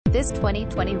This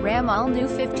 2020 Ram All-New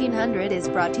 1500 is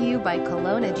brought to you by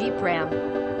Kelowna Jeep Ram.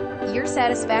 Your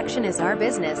satisfaction is our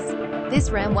business. This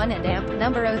Ram 1 and amp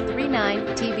number 039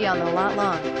 TV on the lot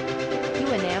long. You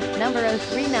and amp number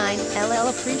 039 LL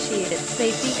appreciate its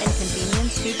safety and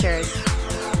convenience features.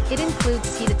 It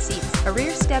includes heated seats, a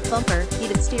rear step bumper,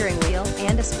 heated steering wheel,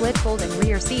 and a split folding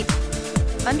rear seat.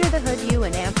 Under the hood you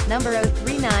and amp number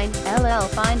 039 LL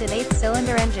find an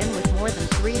 8-cylinder engine with more than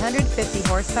 350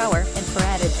 horsepower, and for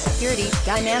added security,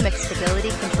 dynamic stability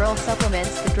control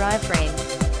supplements the drivetrain.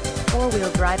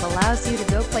 Four-wheel drive allows you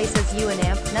to go places you and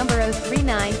amp number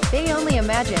 039 they only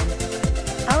imagine.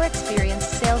 Our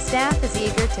experienced sales staff is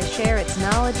eager to share its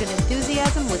knowledge and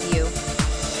enthusiasm with you.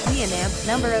 We and amp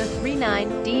number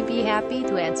 039 be happy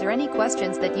to answer any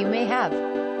questions that you may have.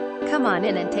 Come on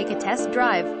in and take a test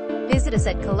drive. Visit us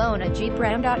at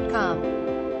KelownaJeepRam.com.